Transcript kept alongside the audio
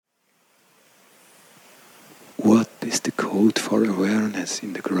code for awareness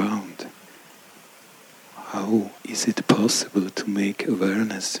in the ground. How is it possible to make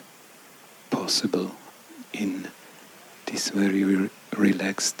awareness possible in this very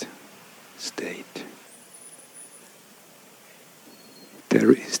relaxed state?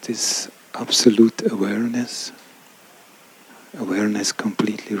 There is this absolute awareness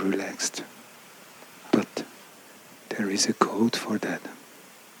completely relaxed. But there is a code for that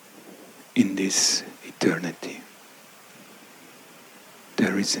in this eternity.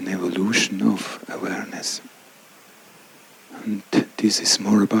 There is an evolution of awareness. And this is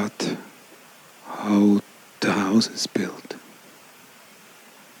more about how the house is built.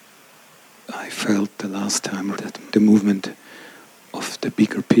 I felt the last time that the movement of the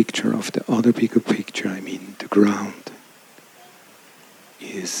bigger picture, of the other bigger picture, I mean the ground,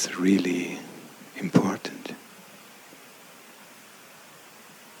 is really important.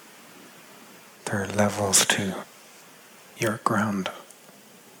 There are levels to your ground.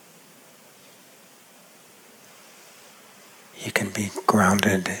 You can be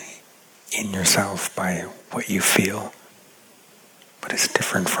grounded in yourself by what you feel, but it's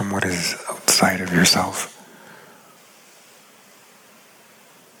different from what is outside of yourself.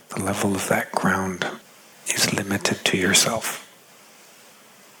 The level of that ground is limited to yourself.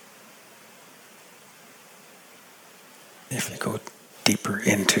 If you go deeper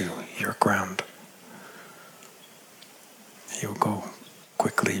into your ground, you'll go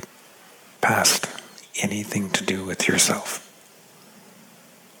quickly past anything to do with yourself.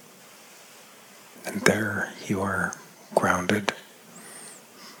 And there you are grounded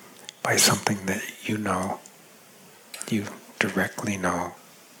by something that you know, you directly know,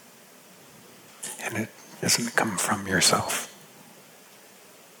 and it doesn't come from yourself.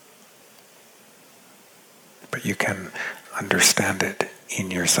 But you can understand it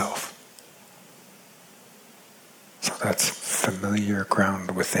in yourself. So that's familiar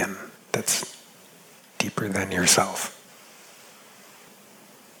ground within, that's deeper than yourself.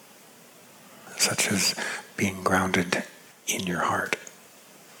 Such as being grounded in your heart.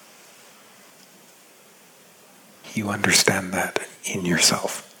 You understand that in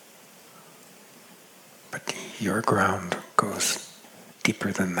yourself. But your ground goes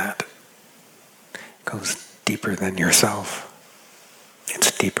deeper than that. It goes deeper than yourself. It's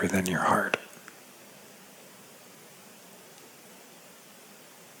deeper than your heart.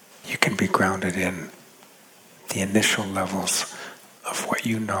 You can be grounded in the initial levels of what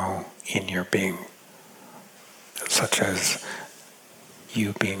you know in your being, such as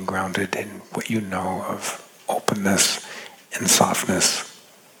you being grounded in what you know of openness and softness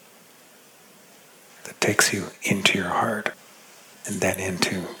that takes you into your heart and then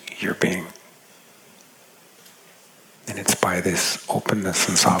into your being. And it's by this openness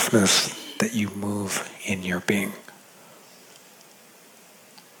and softness that you move in your being.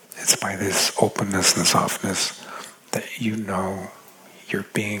 It's by this openness and softness that you know your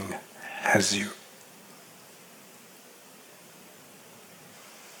being has you.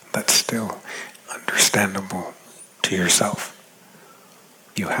 That's still understandable to yourself.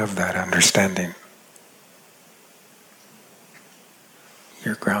 You have that understanding.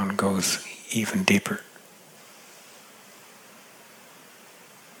 Your ground goes even deeper.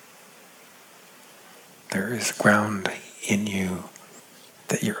 There is ground in you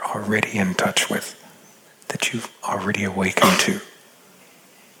that you're already in touch with, that you've already awakened to,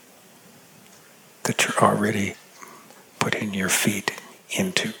 that you're already putting your feet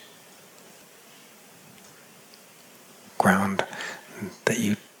into. Ground that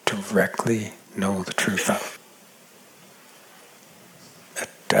you directly know the truth of. A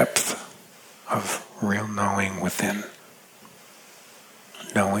depth of real knowing within.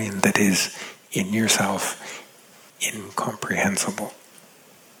 Knowing that is in yourself incomprehensible.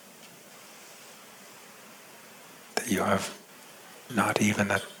 That you have not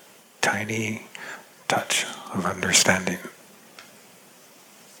even a tiny touch of understanding.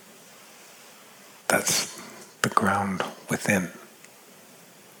 That's the ground within.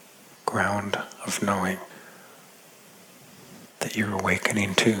 Ground of knowing that you're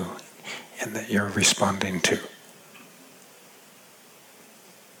awakening to and that you're responding to.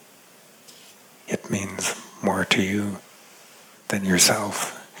 It means more to you than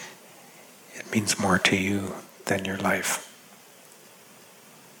yourself. It means more to you than your life.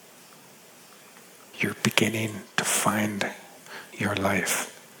 You're beginning to find your life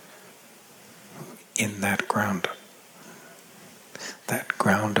in that ground. That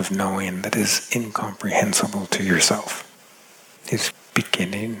ground of knowing that is incomprehensible to yourself is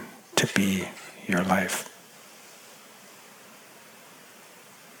beginning to be your life.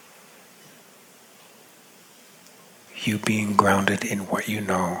 you being grounded in what you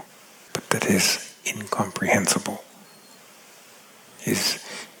know, but that is incomprehensible, is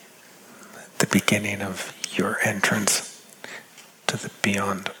the beginning of your entrance to the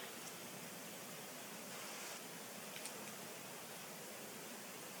beyond.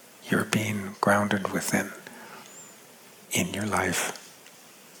 You're being grounded within, in your life,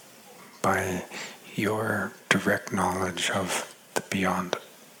 by your direct knowledge of the beyond.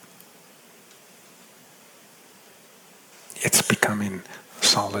 It's becoming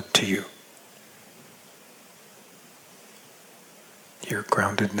solid to you. Your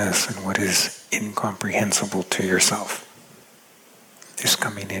groundedness in what is incomprehensible to yourself is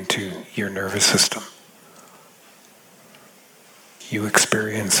coming into your nervous system. You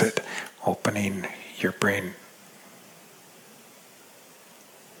experience it opening your brain.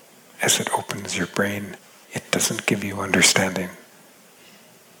 As it opens your brain, it doesn't give you understanding.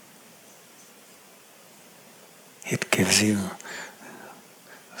 It gives you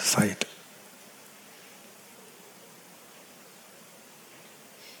sight.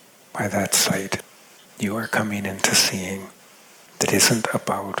 By that sight, you are coming into seeing that isn't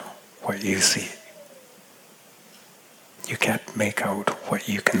about what you see. You can't make out what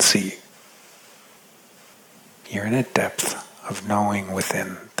you can see. You're in a depth of knowing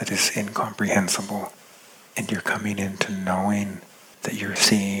within that is incomprehensible, and you're coming into knowing that you're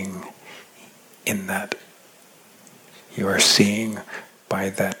seeing in that. You are seeing by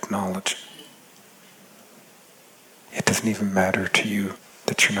that knowledge. It doesn't even matter to you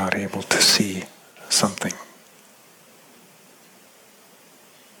that you're not able to see something.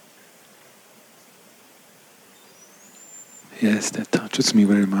 Yes, that touches me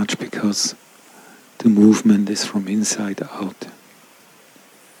very much because the movement is from inside out.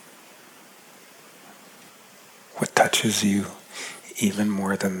 What touches you even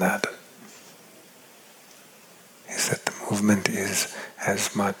more than that is that the movement is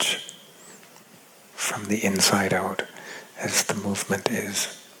as much from the inside out as the movement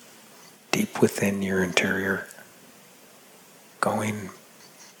is deep within your interior, going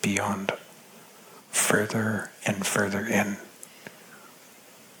beyond, further and further in.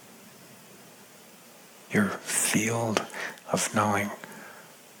 Your field of knowing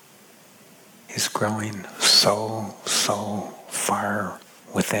is growing so far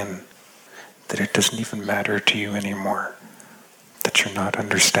within that it doesn't even matter to you anymore that you're not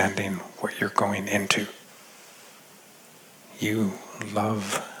understanding what you're going into. You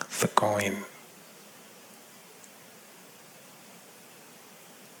love the going.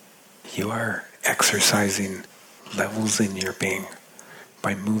 You are exercising levels in your being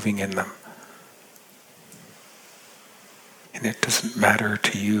by moving in them. And it doesn't matter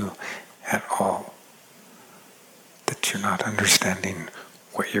to you at all that you're not understanding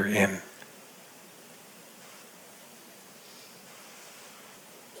what you're in.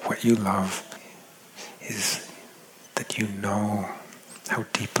 What you love is that you know how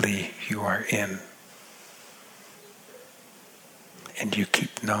deeply you are in. And you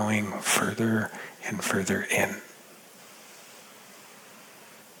keep knowing further and further in.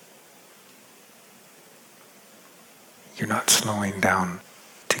 You're not slowing down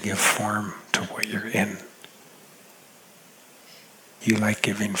to give form to what you're in. You like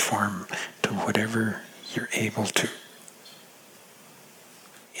giving form to whatever you're able to.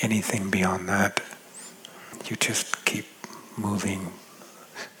 Anything beyond that, you just keep moving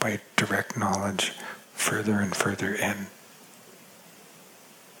by direct knowledge further and further in.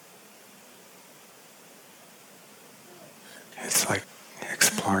 It's like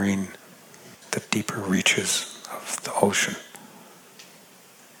exploring the deeper reaches of the ocean,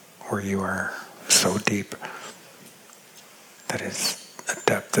 where you are so deep that it's a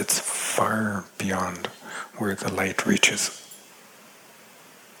depth that's far beyond where the light reaches.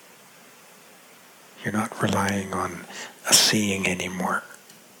 You're not relying on a seeing anymore.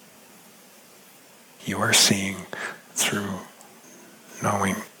 You are seeing through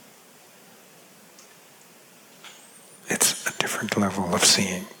knowing. It's a different level of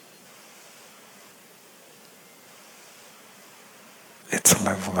seeing. It's a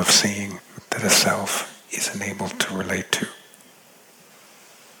level of seeing that a self isn't able to relate to.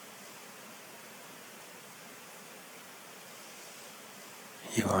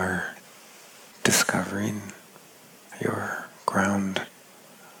 You are discovering your ground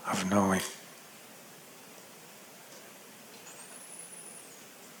of knowing.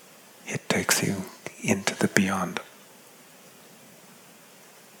 It takes you into the beyond.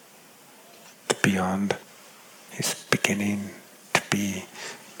 The beyond is beginning to be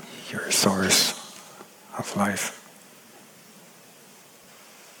your source of life.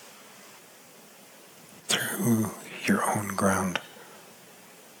 Through your own ground.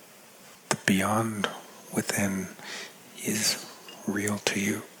 The beyond within is real to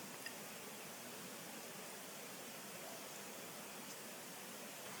you.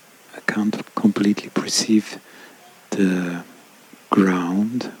 I can't completely perceive the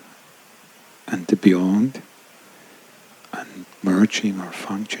ground and the beyond and merging or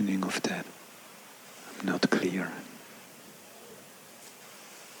functioning of that. I'm not clear.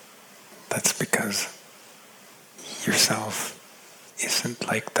 That's because yourself isn't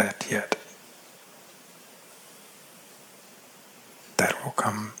like that yet. That will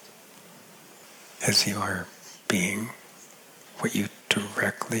come as you are being what you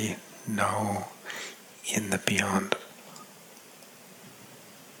directly know in the beyond.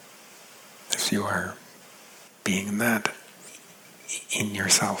 As you are being that in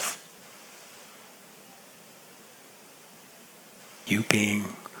yourself. You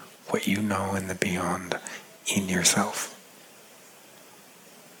being what you know in the beyond in yourself.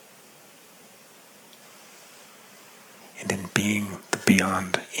 And in being the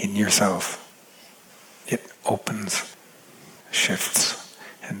beyond in yourself, it opens, shifts,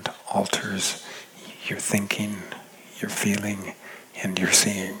 and alters your thinking, your feeling, and your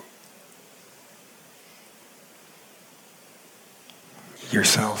seeing.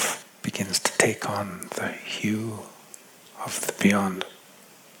 Yourself begins to take on the hue of the beyond.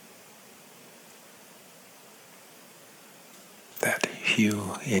 That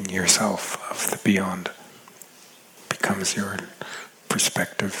hue in yourself of the beyond becomes your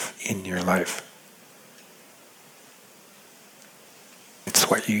perspective in your life. It's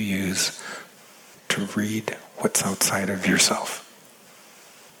what you use to read what's outside of yourself.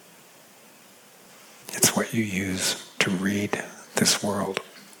 It's what you use to read this world.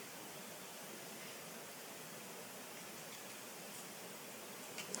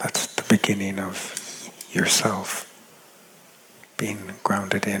 That's the beginning of yourself being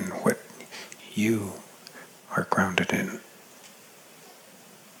grounded in what you are grounded in.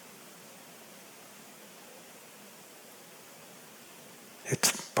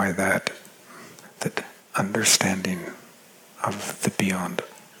 It's by that understanding of the beyond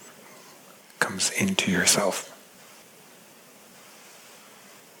comes into yourself.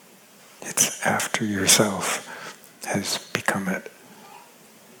 It's after yourself has become it,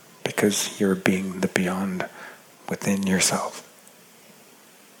 because you're being the beyond within yourself.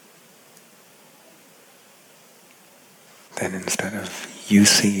 Then instead of you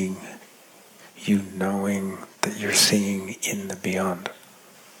seeing, you knowing that you're seeing in the beyond,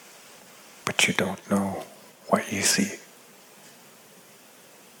 but you don't know what you see.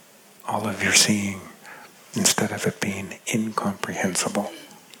 All of your seeing, instead of it being incomprehensible,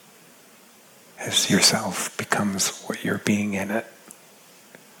 as yourself becomes what you're being in it,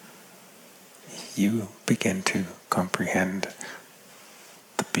 you begin to comprehend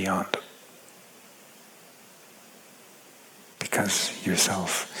the beyond. Because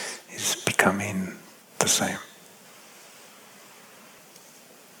yourself is becoming the same.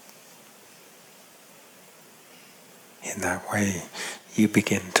 In that way, you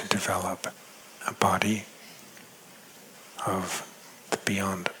begin to develop a body of the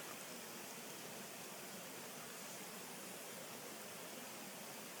beyond.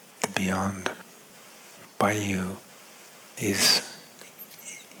 The beyond by you is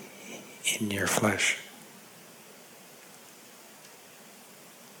in your flesh.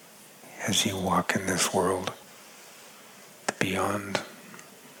 As you walk in this world, the beyond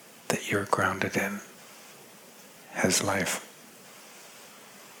that you're grounded in has life.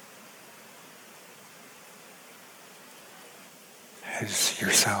 As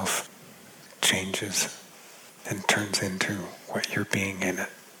yourself changes and turns into what you're being in it.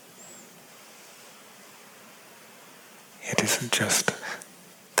 It isn't just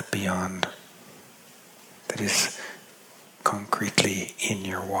the beyond that is concretely in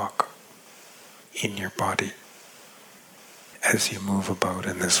your walk, in your body, as you move about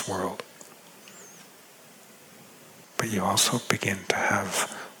in this world. But you also begin to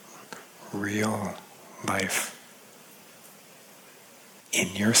have real life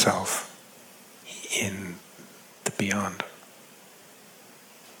in yourself, in the beyond.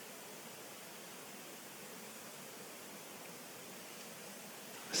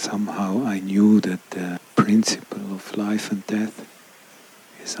 Somehow I knew that the principle of life and death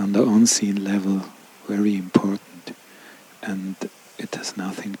is on the unseen level very important, and it has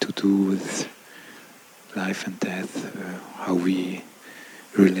nothing to do with life and death, how we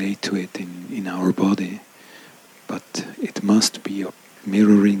relate to it in our body, but it must be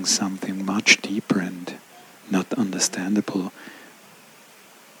mirroring something much deeper and not understandable.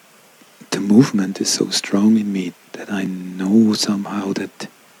 The movement is so strong in me that I know somehow that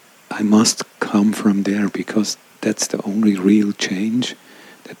I must come from there, because that's the only real change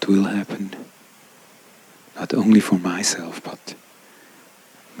that will happen, not only for myself, but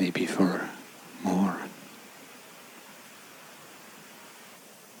maybe for more.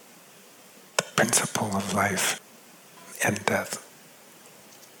 The principle of life and death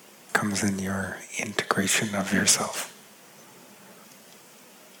comes in your integration of yourself.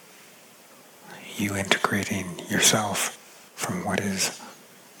 You integrating yourself from what is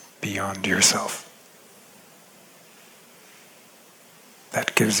beyond yourself.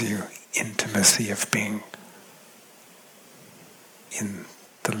 That gives you intimacy of being in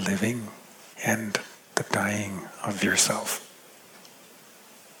the living and the dying of yourself.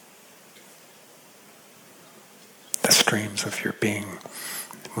 The streams of your being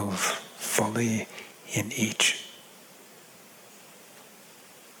move fully in each.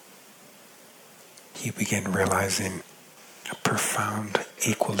 You begin realizing a profound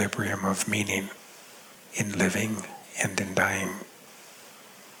equilibrium of meaning in living and in dying.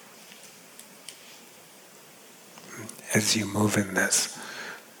 As you move in this,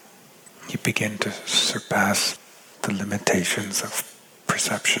 you begin to surpass the limitations of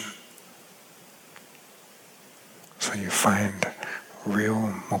perception. So you find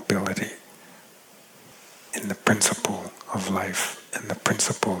real mobility in the principle of life and the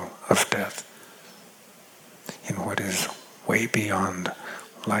principle of death, in what is way beyond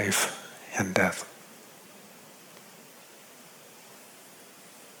life and death.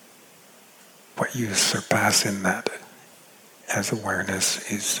 What you surpass in that as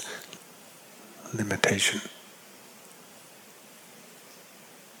awareness is limitation.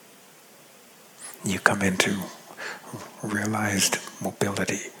 You come into realized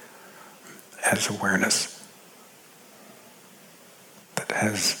mobility as awareness that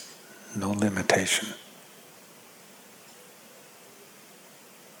has no limitation.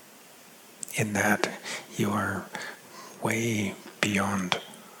 In that, you are way beyond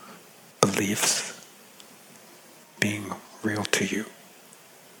beliefs being real to you.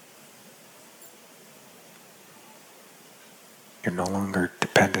 You're no longer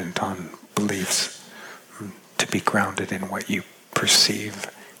dependent on beliefs to be grounded in what you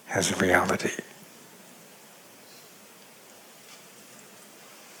perceive as reality.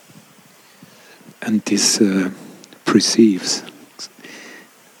 And this perceives,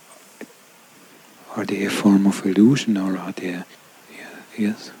 are they a form of illusion, or are they,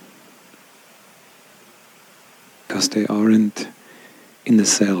 yes? Because they aren't in the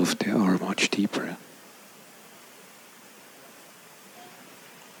self, they are much deeper.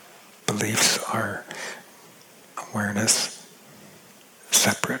 Beliefs are awareness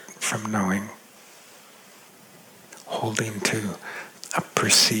separate from knowing, holding to a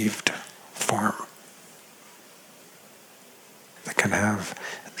perceived form that can have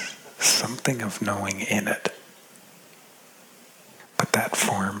something of knowing in it, but that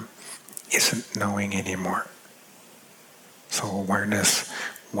form isn't knowing anymore. So awareness,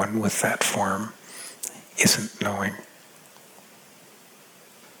 one with that form, isn't knowing.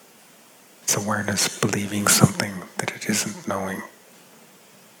 It's awareness believing something that it isn't knowing.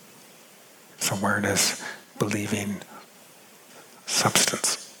 It's awareness believing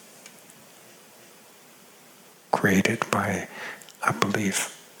substance created by a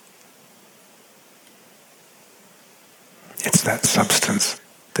belief. It's that substance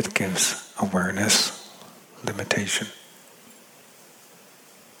that gives awareness limitation.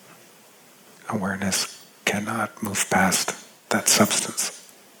 Awareness cannot move past that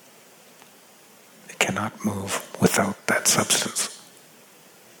substance. It cannot move without that substance.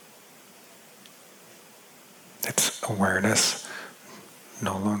 It's awareness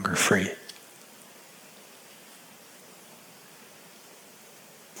no longer free.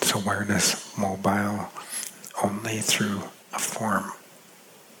 It's awareness mobile only through a form,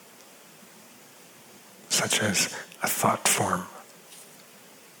 such as a thought form.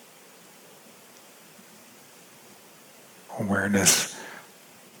 Awareness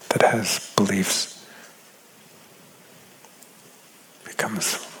that has beliefs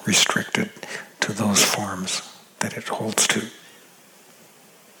becomes restricted to those forms that it holds to.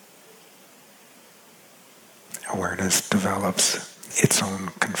 Awareness develops its own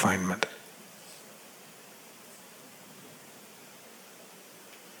confinement.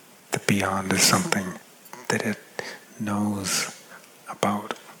 The beyond is something that it knows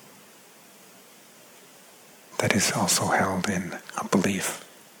about, that is also held in a belief.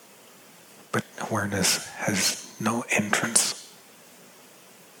 But awareness has no entrance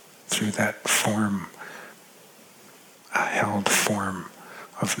through that form, a held form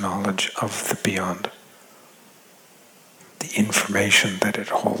of knowledge of the beyond, the information that it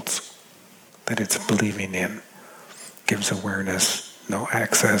holds, that it's believing in, gives awareness no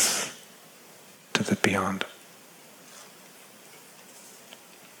access to the beyond.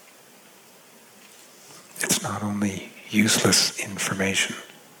 It's not only useless information,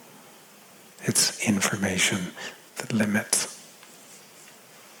 it's information that limits.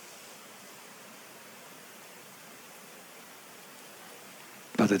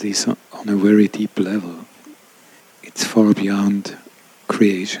 But it is on a very deep level. It's far beyond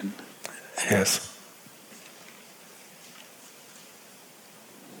creation. Yes.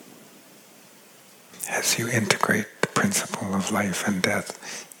 As you integrate the principle of life and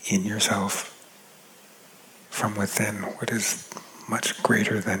death in yourself, from within what is much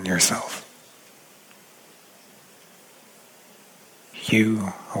greater than yourself,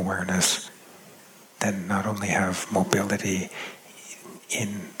 you, awareness, then not only have mobility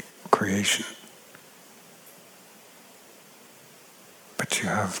in creation, but you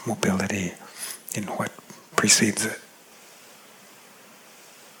have mobility in what precedes it.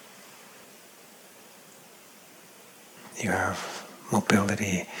 You have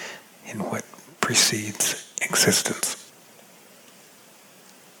mobility in what precedes existence.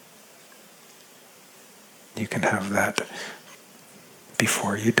 You can have that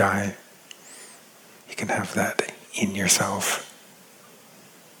before you die. You can have that in yourself.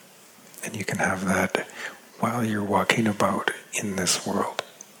 And you can have that while you're walking about in this world.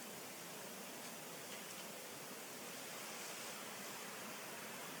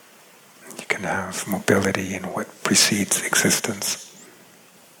 You can have mobility in what precedes existence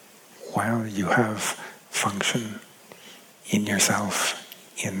while you have function in yourself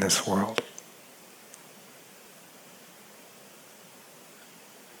in this world.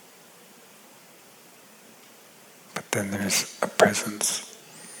 But then there's a presence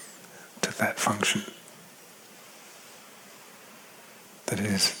to that function that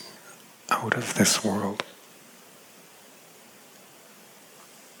is out of this world.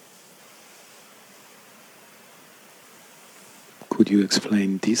 Could you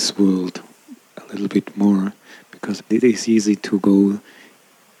explain this world a little bit more? Because it is easy to go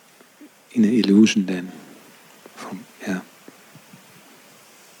in an illusion then.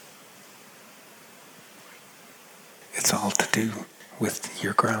 It's all to do with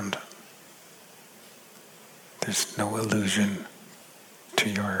your ground. There's no illusion to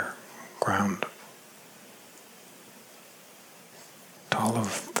your ground. To all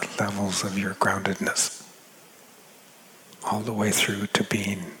of the levels of your groundedness, all the way through to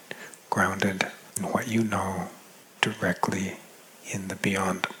being grounded in what you know directly in the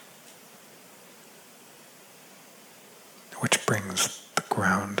beyond, which brings the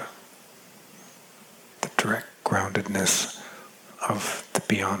ground, the direct groundedness of the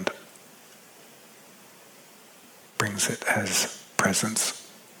beyond, brings it as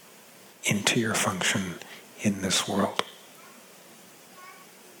presence into your function in this world.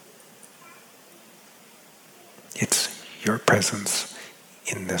 It's your presence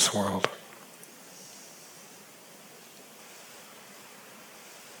in this world.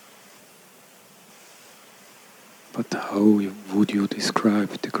 But how would you describe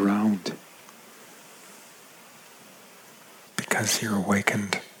the ground? Because you're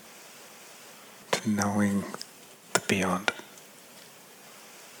awakened to knowing the beyond.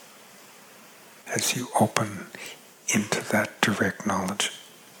 As you open into that direct knowledge,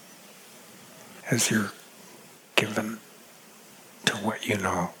 as you're given to what you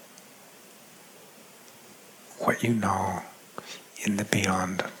know in the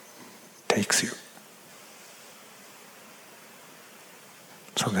beyond takes you.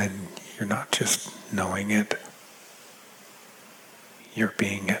 So then you're not just knowing it, you're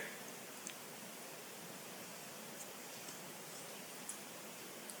being it.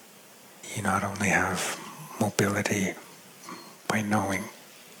 You not only have mobility by knowing,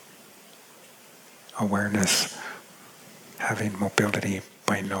 awareness having mobility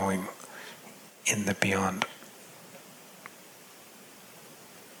by knowing in the beyond,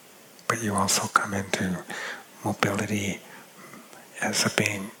 but you also come into mobility as a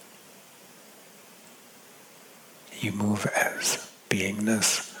being. You move as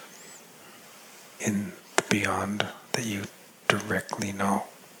beingness in the beyond that you directly know.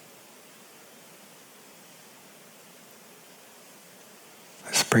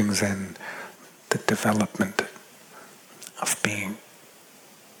 This brings in the development of being.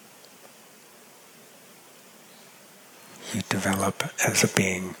 You develop as a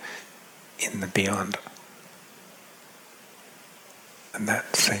being in the beyond. And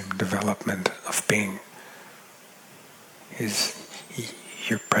that same development of being is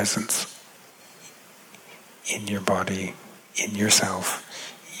your presence in your body, in yourself,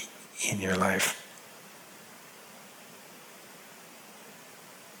 in your life.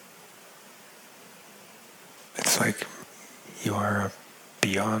 It's like you are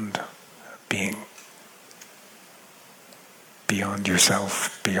beyond being, beyond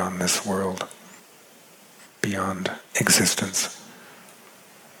yourself, beyond this world, beyond existence.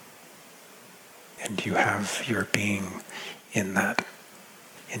 And you have your being in that,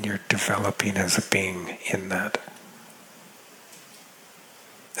 and you're developing as a being in that.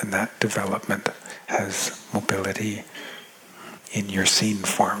 And that development has mobility in your seen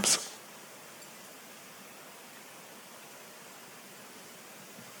forms.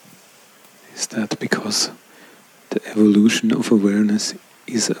 Is that because the evolution of awareness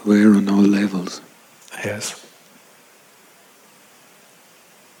is aware on all levels? Yes.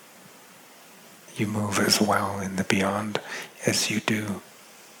 You move as well in the beyond as you do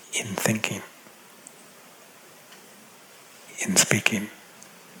in thinking, in speaking.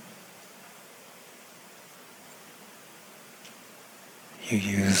 You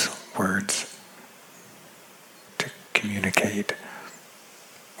use words to communicate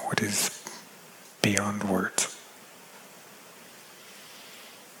what is beyond words.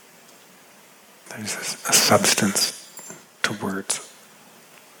 There's a substance to words.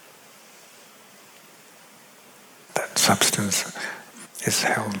 That substance is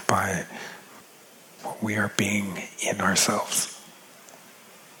held by what we are being in ourselves.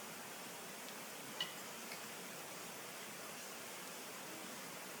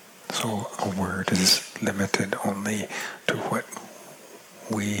 So a word is limited only to what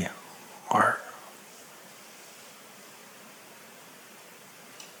we are.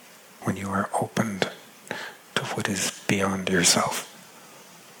 When you are opened to what is beyond yourself,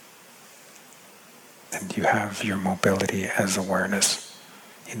 and you have your mobility as awareness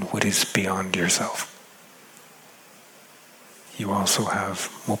in what is beyond yourself. You also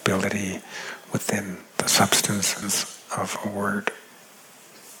have mobility within the substances of a word.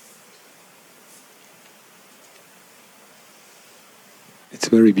 It's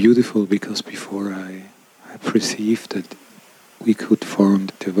very beautiful because before I perceived that we could form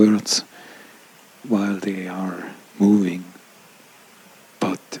the words while they are moving.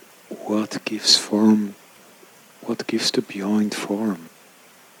 But what gives form? What gives the beyond form?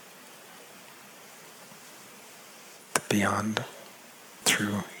 The beyond,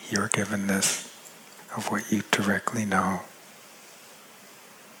 through your givenness of what you directly know,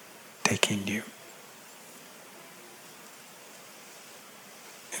 taking you.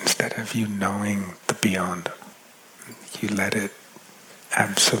 Instead of you knowing the beyond, you let it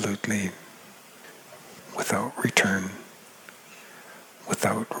absolutely, without return,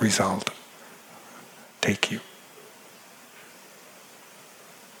 without result, take you.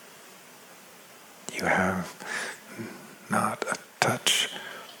 You have not a touch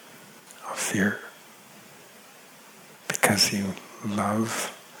of fear because you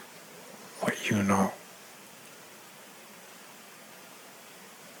love what you know.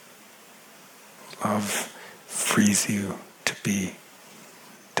 Love frees you to be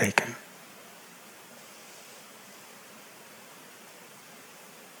taken.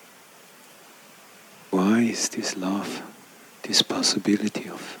 Why is this love, this possibility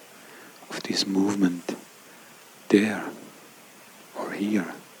of this movement there or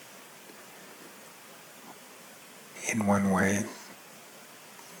here? In one way,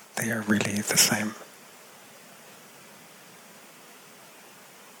 they are really the same.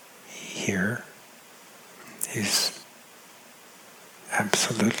 Here is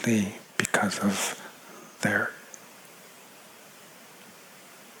absolutely because of there.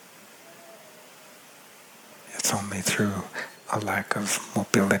 It's only through a lack of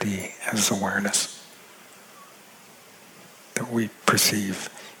mobility as awareness that we perceive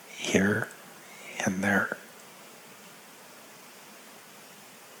here and there.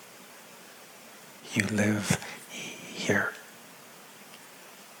 You live here.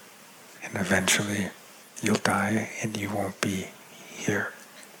 And eventually you'll die and you won't be here.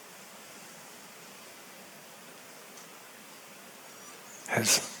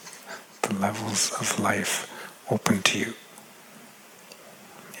 As the levels of life open to you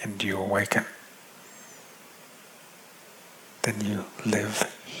and you awaken, then you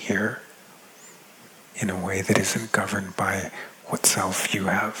live here in a way that isn't governed by what self you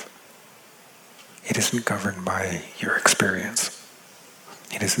have. It isn't governed by your experience.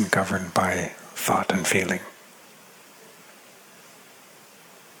 It isn't governed by thought and feeling.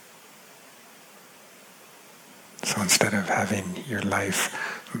 So instead of having your life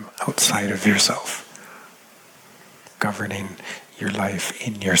outside of yourself, governing your life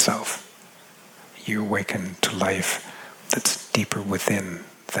in yourself. You awaken to life that's deeper within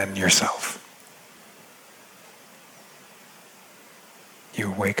than yourself.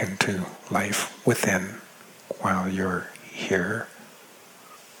 You awaken to life within while you're here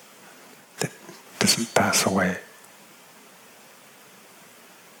that doesn't pass away.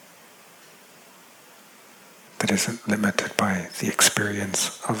 That isn't limited by the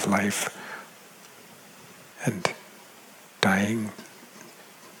experience of life, and dying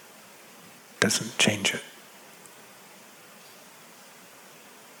doesn't change it.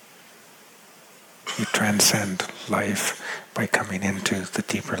 You transcend life by coming into the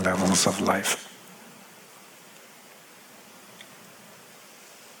deeper levels of life.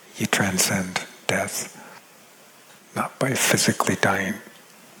 You transcend death not by physically dying.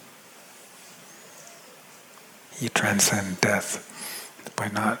 You transcend death by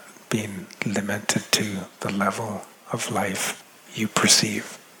not being limited to the level of life you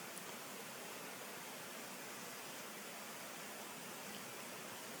perceive.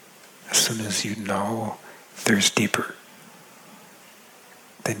 As soon as you know there's deeper,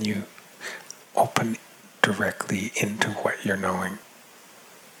 then you open directly into what you're knowing.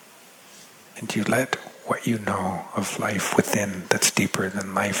 And you let what you know of life within that's deeper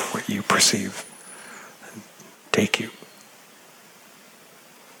than life, what you perceive, take you.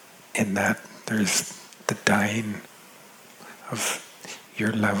 In that, there's the dying of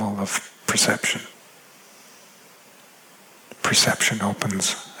your level of perception. Perception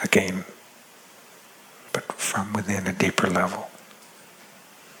opens again, but from within a deeper level.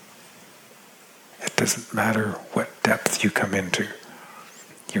 It doesn't matter what depth you come into.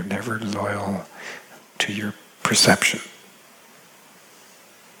 You're never loyal to your perception.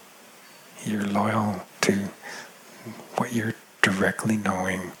 You're loyal to what you're directly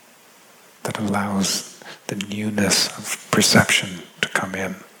knowing that allows the newness of perception to come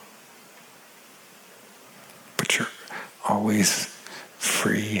in. But you're always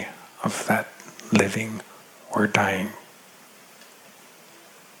free of that living or dying.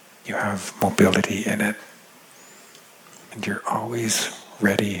 You have mobility in it, and you're always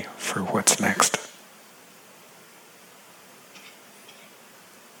ready for what's next.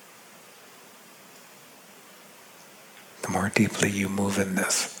 The more deeply you move in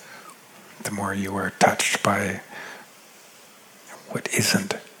this, the more you are touched by what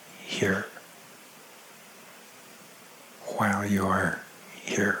isn't here while you are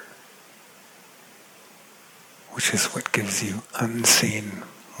here, which is what gives you unseen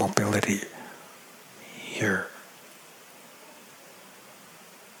mobility here.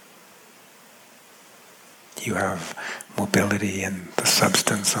 You have mobility in the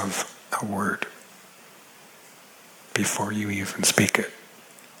substance of a word before you even speak it.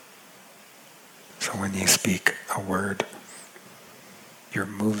 So when you speak a word, you're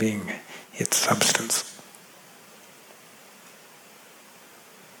moving its substance.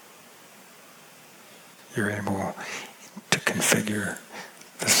 You're able to configure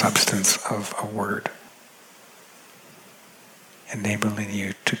the substance of a word, enabling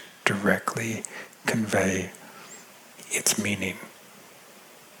you to directly convey its meaning.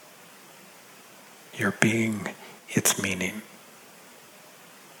 Your being, its meaning.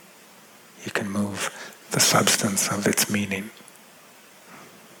 You can move the substance of its meaning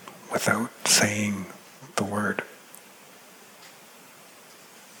without saying the word.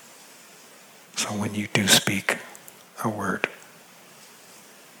 So when you do speak a word,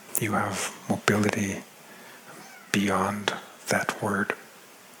 you have mobility beyond that word.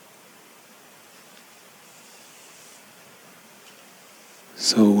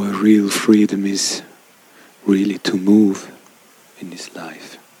 So real freedom is really to move in this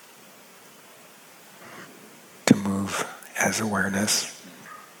life. To move as awareness,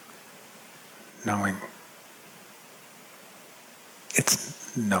 knowing.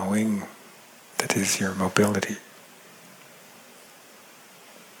 It's knowing that is your mobility.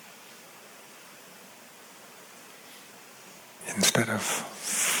 Instead of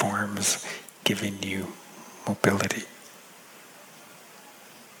forms giving you mobility,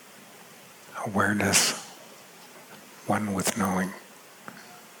 awareness, one with knowing.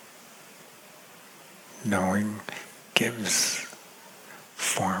 Knowing gives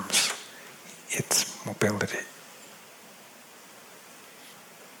forms its mobility.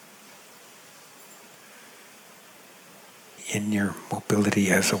 In your mobility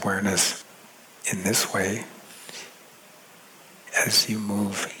as awareness, in this way, as you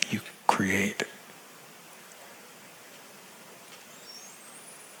move, you create.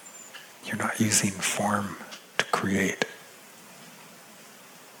 You're not using form to create.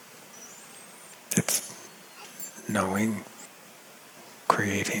 It's knowing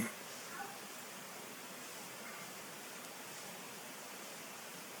creating.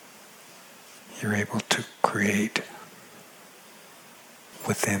 You're able to create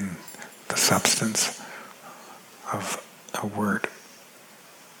within the substance of a word.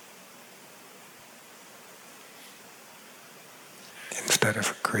 Instead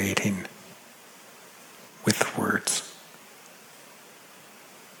of creating with words.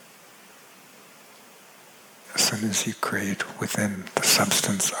 As soon as you create within the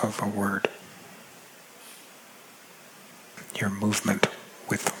substance of a word, your movement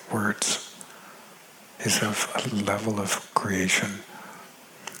with words is of a level of creation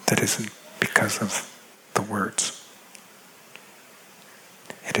that isn't because of the words.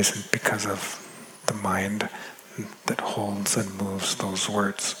 It isn't because of the mind that holds and moves those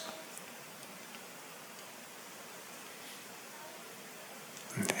words.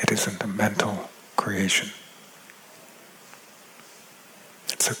 It isn't a mental creation.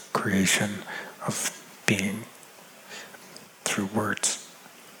 It's a creation of being through words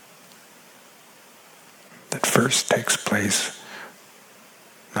that first takes place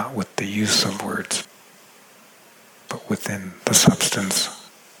not with the use of words, but within the substance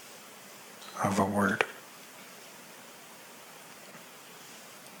of a word.